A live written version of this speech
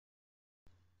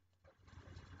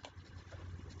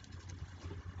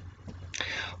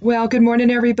Well, good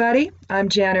morning, everybody. I'm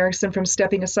Jan Erickson from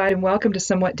Stepping Aside, and welcome to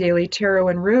Somewhat Daily Tarot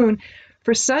and Rune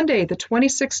for Sunday, the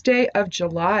 26th day of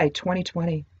July,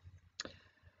 2020.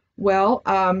 Well,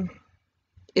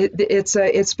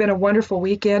 it's been a wonderful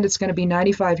weekend. It's going to be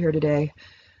 95 here today,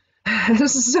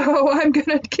 so I'm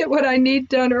going to get what I need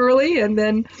done early, and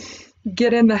then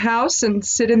get in the house and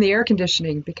sit in the air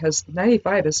conditioning because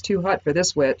 95 is too hot for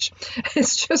this witch.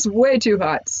 It's just way too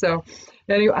hot. So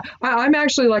anyway, I'm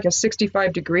actually like a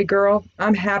 65-degree girl.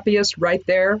 I'm happiest right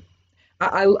there.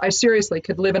 I seriously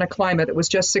could live in a climate that was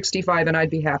just 65 and I'd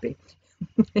be happy,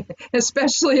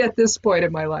 especially at this point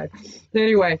in my life.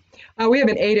 Anyway, we have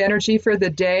an 8 energy for the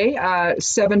day,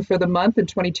 7 for the month, and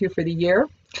 22 for the year.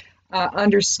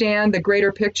 Understand the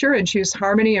greater picture and choose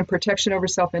harmony and protection over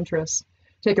self-interest.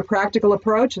 Take a practical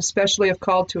approach, especially if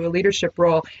called to a leadership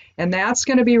role. And that's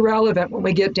going to be relevant when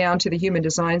we get down to the human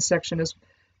design section.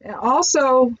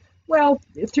 Also, well,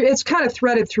 it's kind of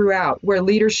threaded throughout where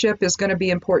leadership is going to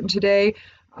be important today.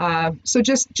 So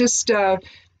just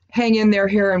hang in there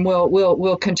here, and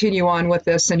we'll continue on with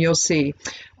this, and you'll see.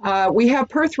 We have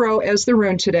Perthro as the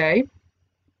rune today,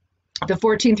 the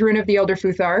 14th rune of the Elder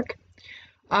Futhark.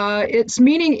 Its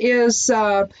meaning is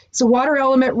it's a water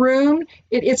element rune.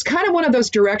 It's kind of one of those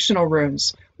directional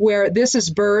runes where this is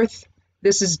birth,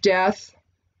 this is death,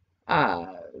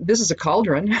 this is a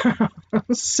cauldron.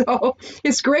 So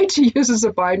it's great to use as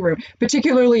a bind rune,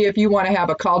 particularly if you want to have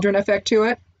a cauldron effect to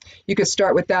it. You could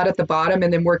start with that at the bottom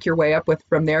and then work your way up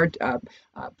from there,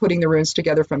 putting the runes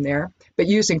together from there, but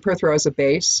using Perthro as a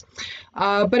base.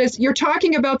 But you're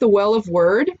talking about the well of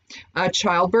word,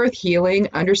 childbirth, healing,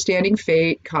 understanding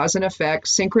fate, cause and effect,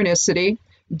 synchronicity,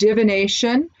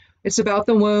 divination. It's about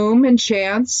the womb and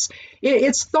chance.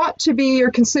 It's thought to be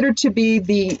or considered to be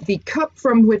the cup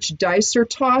from which dice are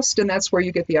tossed, and that's where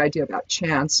you get the idea about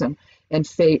chance and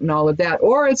fate and all of that.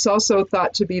 Or it's also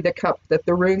thought to be the cup that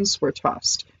the runes were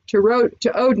tossed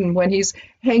to Odin when he's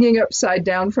hanging upside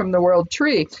down from the world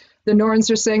tree. The Norns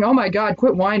are saying, oh my God,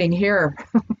 quit whining here.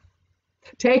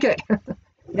 Take it.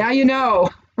 Now you know.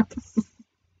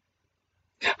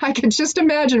 I can just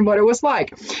imagine what it was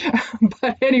like.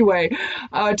 But anyway,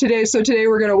 today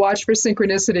we're going to watch for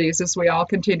synchronicities as we all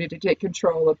continue to take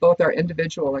control of both our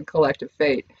individual and collective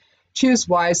fate. Choose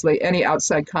wisely any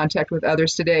outside contact with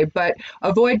others today, but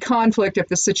avoid conflict if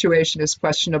the situation is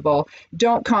questionable.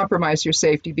 Don't compromise your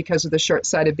safety because of the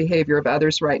short-sighted behavior of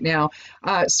others right now.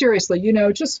 Seriously,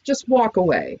 just walk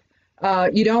away.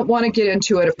 You don't want to get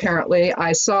into it, apparently.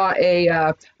 I saw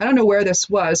I don't know where this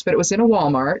was, but it was in a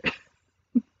Walmart.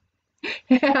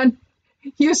 And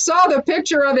you saw the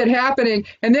picture of it happening,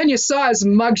 and then you saw his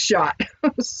mugshot.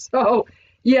 So,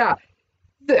 yeah.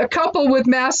 A couple with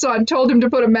masks on told him to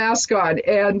put a mask on,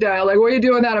 and like, what are you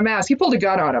doing without a mask? He pulled a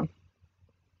gun on him.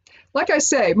 Like I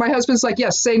say, my husband's like,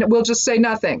 yes, we'll just say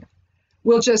nothing.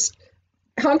 We'll just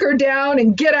hunker down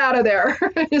and get out of there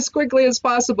as quickly as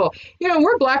possible.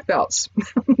 We're black belts.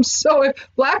 So if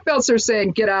black belts are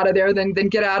saying get out of there, then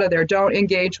get out of there. Don't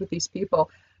engage with these people.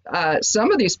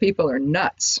 Some of these people are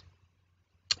nuts.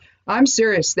 I'm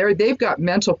serious. They've got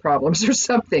mental problems or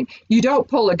something. You don't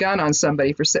pull a gun on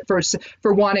somebody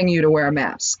for wanting you to wear a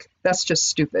mask. That's just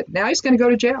stupid. Now he's going to go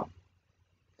to jail.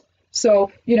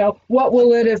 So, what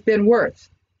will it have been worth,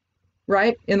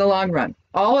 right, in the long run?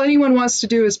 All anyone wants to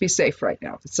do is be safe right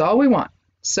now. That's all we want.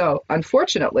 So,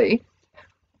 unfortunately,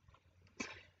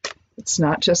 it's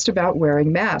not just about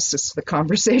wearing masks. It's the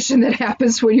conversation that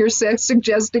happens when you're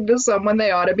suggesting to someone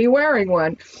they ought to be wearing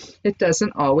one. It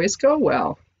doesn't always go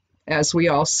well, as we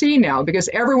all see now, because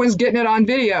everyone's getting it on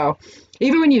video.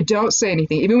 Even when you don't say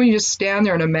anything, even when you just stand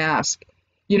there in a mask,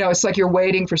 it's like you're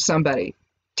waiting for somebody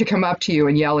to come up to you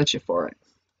and yell at you for it.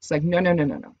 It's like, no,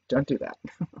 don't do that.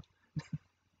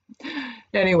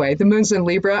 Anyway, the moon's in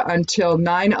Libra until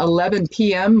 9:11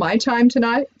 p.m. my time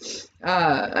tonight.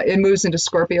 It moves into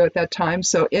Scorpio at that time,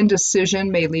 so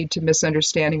indecision may lead to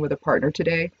misunderstanding with a partner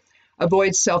today.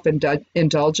 Avoid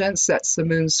self-indulgence, that's the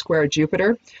moon square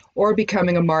Jupiter, or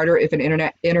becoming a martyr if an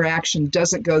interaction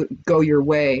doesn't go your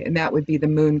way, and that would be the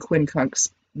moon quincunx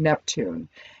Neptune.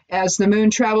 As the moon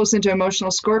travels into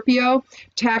emotional Scorpio,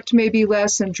 tact may be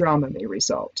less and drama may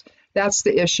result. That's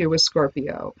the issue with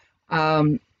Scorpio.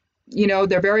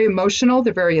 They're very emotional,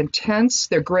 they're very intense,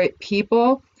 they're great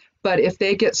people, but if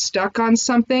they get stuck on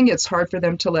something, it's hard for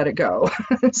them to let it go.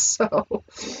 So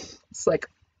it's like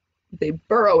they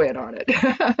burrow in on it.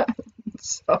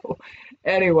 So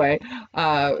anyway,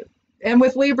 and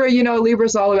with Libra,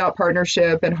 Libra's all about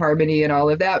partnership and harmony and all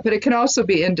of that, but it can also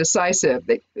be indecisive.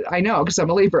 I know, because I'm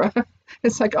a Libra.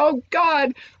 It's like, oh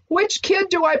God, which kid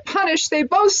do I punish? They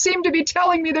both seem to be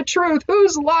telling me the truth.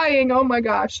 Who's lying? Oh my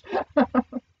gosh.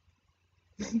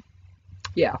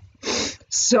 Yeah.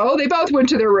 So they both went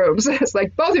to their rooms. It's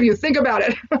like, both of you, think about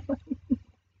it.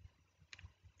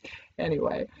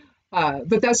 Anyway,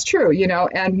 but that's true,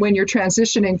 and when you're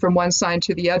transitioning from one sign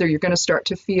to the other, you're going to start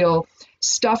to feel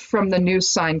stuff from the new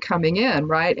sign coming in,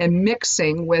 right? And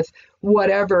mixing with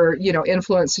whatever,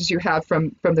 influences you have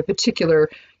from the particular,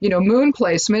 moon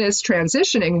placement is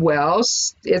transitioning. Well,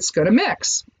 it's going to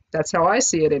mix. That's how I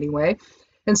see it anyway.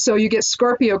 And so you get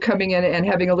Scorpio coming in and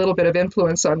having a little bit of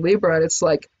influence on Libra, and it's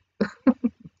like,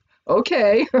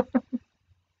 okay.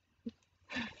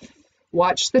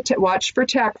 Watch for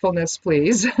tactfulness,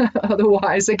 please.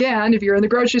 Otherwise, again, if you're in the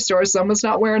grocery store, someone's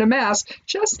not wearing a mask,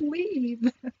 just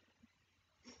leave.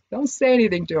 Don't say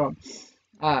anything to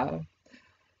them.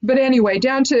 But anyway,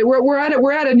 we're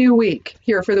at a new week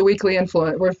here for the weekly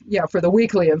for the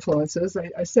weekly influences.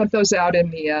 I sent those out in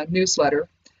the newsletter.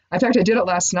 In fact, I did it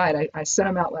last night. I sent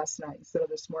them out last night instead of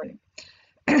this morning.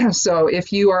 So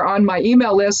if you are on my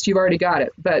email list, you've already got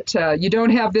it. But you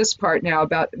don't have this part now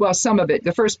about, well, some of it.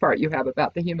 The first part you have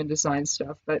about the human design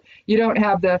stuff, but you don't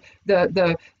have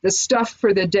the stuff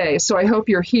for the day. So I hope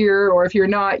you're here, or if you're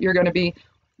not, you're going to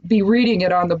be reading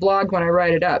it on the blog when I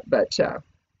write it up. But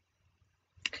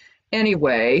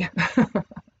anyway,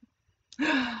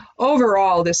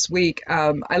 overall this week,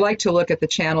 I like to look at the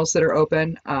channels that are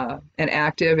open and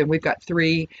active, and we've got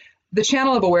 3. The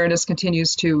channel of awareness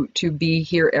continues to be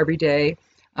here every day,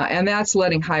 and that's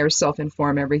letting higher self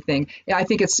inform everything. I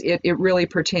think it really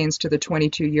pertains to the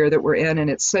 22 year that we're in, and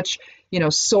it's such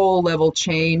soul level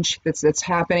change that's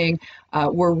happening.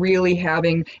 We're really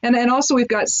having, and also we've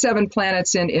got 7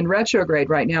 planets in retrograde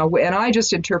right now, and I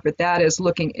just interpret that as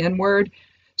looking inward.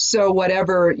 So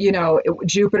whatever,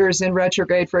 Jupiter's in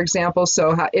retrograde, for example,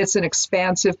 so it's an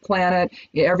expansive planet.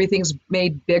 Everything's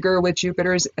made bigger with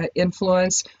Jupiter's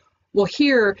influence. Well,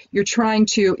 here you're trying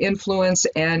to influence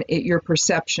your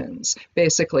perceptions,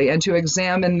 basically, and to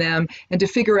examine them and to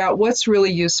figure out what's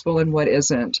really useful and what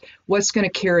isn't, what's going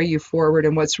to carry you forward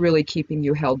and what's really keeping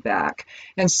you held back.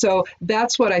 And so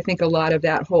that's what I think a lot of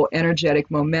that whole energetic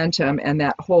momentum and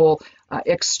that whole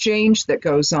exchange that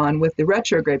goes on with the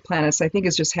retrograde planets, I think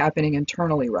is just happening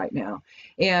internally right now.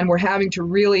 And we're having to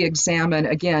really examine,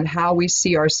 again, how we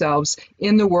see ourselves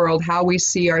in the world, how we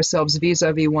see ourselves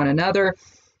vis-a-vis one another.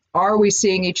 Are we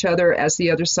seeing each other as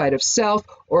the other side of self,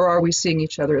 or are we seeing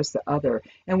each other as the other?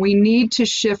 And we need to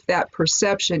shift that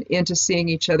perception into seeing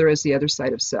each other as the other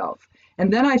side of self.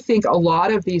 And then I think a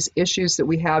lot of these issues that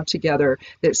we have together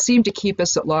that seem to keep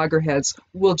us at loggerheads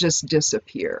will just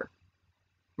disappear,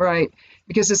 right?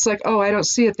 Because it's like, oh, I don't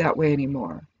see it that way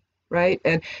anymore. Right?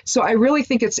 And so I really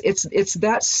think it's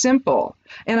that simple.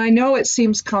 And I know it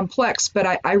seems complex,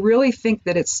 but I really think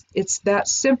that it's that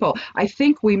simple. I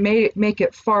think we make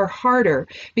it far harder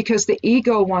because the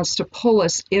ego wants to pull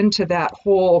us into that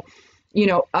whole,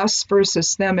 us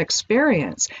versus them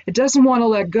experience. It doesn't want to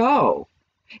let go.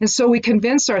 And so we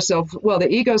convince ourselves, well, the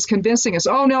ego's convincing us,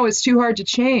 oh no, it's too hard to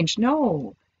change.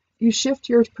 No. You shift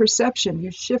your perception,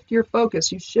 you shift your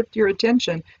focus, you shift your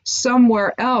attention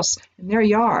somewhere else, and there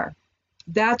you are.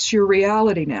 That's your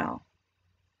reality now.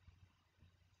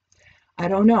 I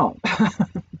don't know.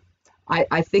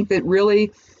 I think that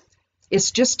really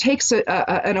it just takes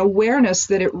an awareness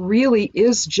that it really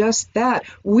is just that.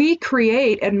 We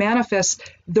create and manifest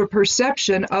the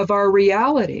perception of our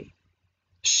reality.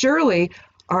 Surely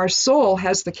our soul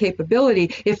has the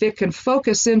capability, if it can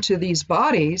focus into these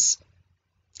bodies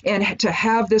and to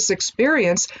have this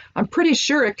experience, I'm pretty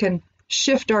sure it can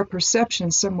shift our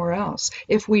perception somewhere else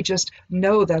if we just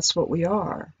know that's what we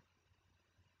are.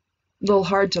 A little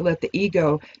hard to let the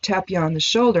ego tap you on the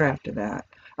shoulder after that.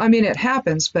 I mean, it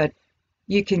happens, but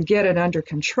you can get it under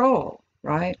control,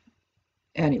 right?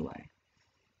 Anyway,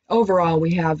 overall,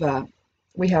 we have that.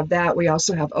 We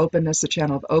also have openness, the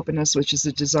channel of openness, which is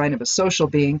the design of a social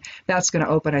being. That's going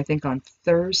to open, I think, on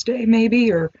Thursday,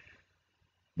 maybe, or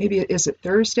maybe is it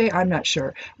Thursday? I'm not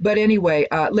sure. But anyway,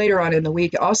 later on in the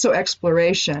week, also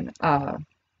exploration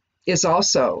is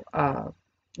also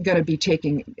going to be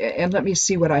taking, and let me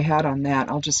see what I had on that.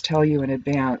 I'll just tell you in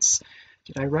advance.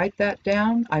 Did I write that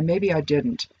down? Maybe I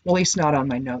didn't. Well, at least not on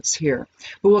my notes here.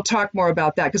 But we'll talk more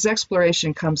about that because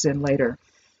exploration comes in later.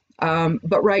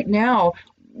 But right now,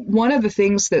 one of the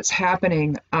things that's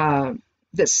happening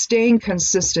that's staying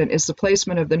consistent is the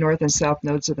placement of the north and south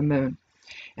nodes of the moon.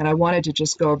 And I wanted to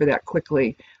just go over that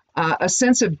quickly. A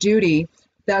sense of duty,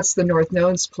 that's the north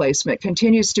node's placement,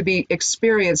 continues to be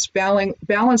experienced,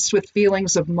 balanced with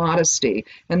feelings of modesty,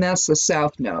 and that's the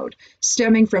south node,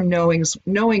 stemming from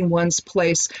knowing one's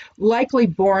place, likely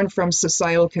born from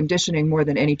societal conditioning more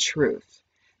than any truth.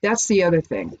 That's the other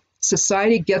thing.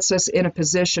 Society gets us in a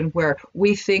position where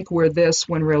we think we're this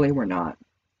when really we're not.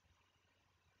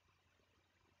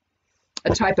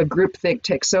 A type of groupthink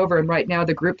takes over, and right now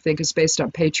the groupthink is based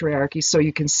on patriarchy, so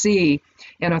you can see,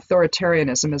 and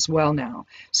authoritarianism as well now.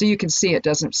 So you can see it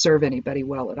doesn't serve anybody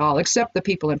well at all, except the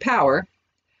people in power,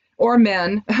 or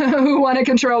men who want to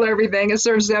control everything. It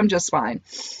serves them just fine.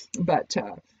 But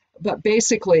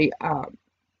basically,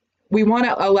 we want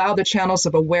to allow the channels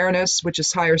of awareness, which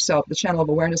is higher self, the channel of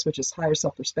awareness, which is higher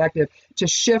self-perspective, to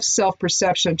shift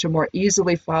self-perception to more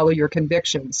easily follow your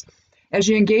convictions. As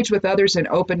you engage with others in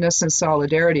openness and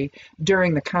solidarity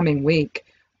during the coming week,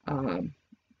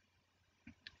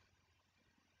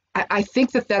 I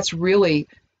think that that's really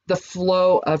the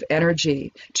flow of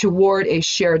energy toward a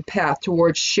shared path,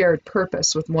 towards shared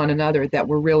purpose with one another that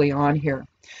we're really on here.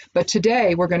 But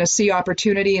today, we're going to see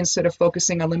opportunity instead of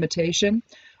focusing on limitation.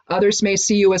 Others may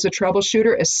see you as a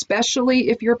troubleshooter, especially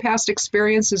if your past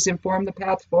experiences inform the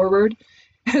path forward.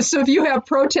 So if you have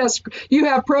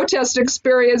protest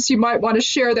experience, you might want to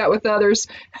share that with others.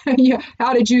 Yeah,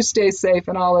 how did you stay safe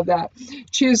and all of that?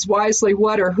 Choose wisely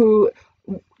what or who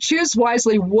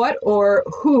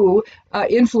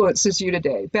influences you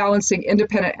today, balancing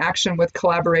independent action with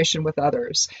collaboration with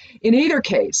others. In either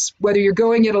case, whether you're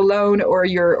going it alone or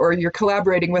you're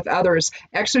collaborating with others,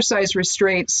 exercise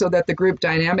restraint so that the group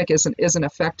dynamic isn't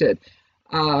affected.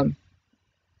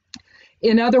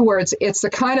 In other words, it's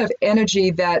the kind of energy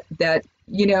that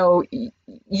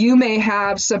you may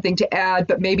have something to add,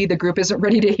 but maybe the group isn't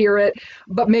ready to hear it,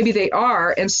 but maybe they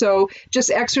are. And so just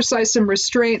exercise some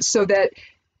restraint so that,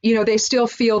 they still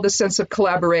feel the sense of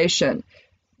collaboration,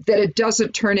 that it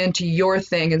doesn't turn into your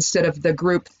thing instead of the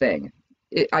group thing.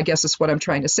 I guess is what I'm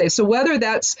trying to say. So whether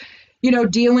that's,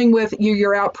 dealing with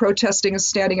you're out protesting and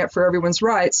standing up for everyone's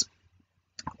rights,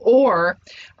 or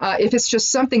if it's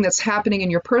just something that's happening in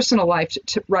your personal life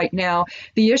right now,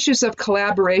 the issues of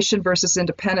collaboration versus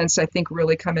independence, I think,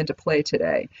 really come into play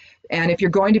today. And if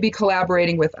you're going to be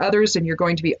collaborating with others and you're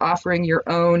going to be offering your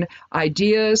own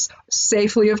ideas,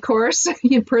 safely, of course,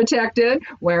 you protected,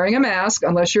 wearing a mask,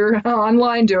 unless you're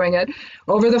online doing it,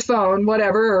 over the phone,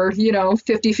 whatever, or,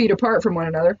 50 feet apart from one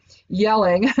another,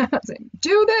 yelling, saying,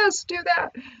 do this, do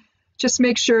that. Just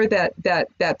make sure that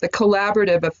the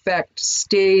collaborative effect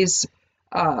stays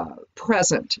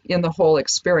present in the whole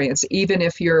experience, even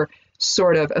if you're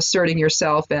sort of asserting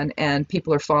yourself and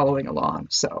people are following along.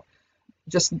 So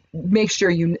just make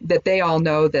sure that they all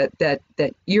know that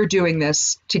you're doing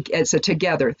this as a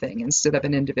together thing instead of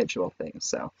an individual thing.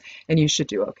 So, and you should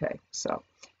do okay. So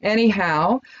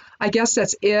anyhow, I guess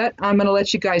that's it. I'm going to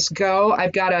let you guys go. I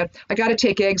got to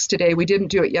take eggs today. We didn't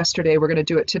do it yesterday. We're going to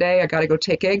do it today. I got to go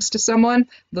take eggs to someone.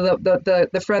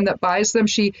 The friend that buys them,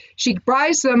 she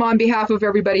buys them on behalf of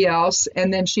everybody else,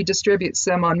 and then she distributes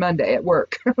them on Monday at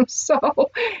work.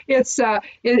 So it's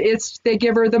they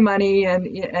give her the money, and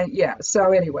yeah.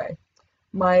 So anyway,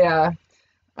 my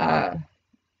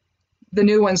the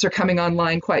new ones are coming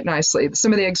online quite nicely.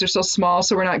 Some of the eggs are so small,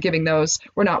 so we're not giving those.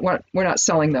 We're not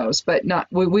selling those, but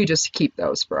we just keep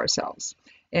those for ourselves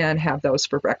and have those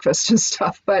for breakfast and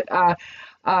stuff. But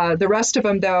the rest of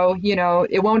them, though,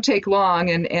 it won't take long,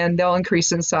 and they'll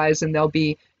increase in size, and they'll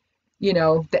be,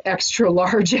 the extra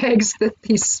large eggs that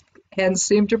these hens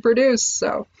seem to produce.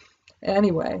 So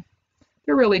anyway,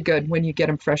 they're really good when you get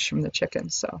them fresh from the chicken.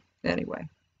 So anyway,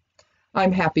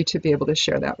 I'm happy to be able to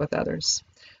share that with others.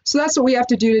 So that's what we have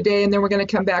to do today, and then we're going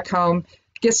to come back home,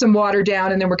 get some water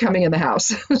down, and then we're coming in the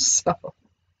house. So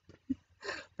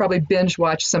probably binge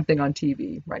watch something on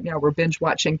TV. Right now we're binge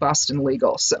watching Boston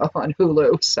Legal, so on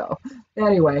Hulu. So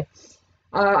anyway,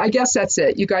 I guess that's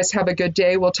it. You guys have a good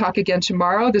day. We'll talk again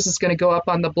tomorrow. This is going to go up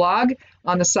on the blog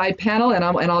on the side panel, and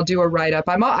I'll do a write-up.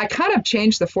 I kind of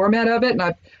changed the format of it,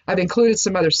 and I've included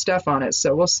some other stuff on it.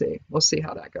 So we'll see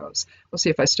how that goes. We'll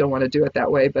see if I still want to do it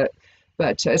that way, but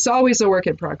it's always a work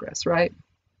in progress, right?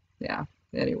 Yeah.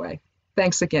 Anyway,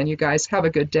 thanks again, you guys. Have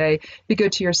a good day. Be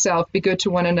good to yourself. Be good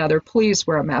to one another. Please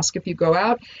wear a mask if you go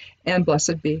out, and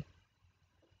blessed be.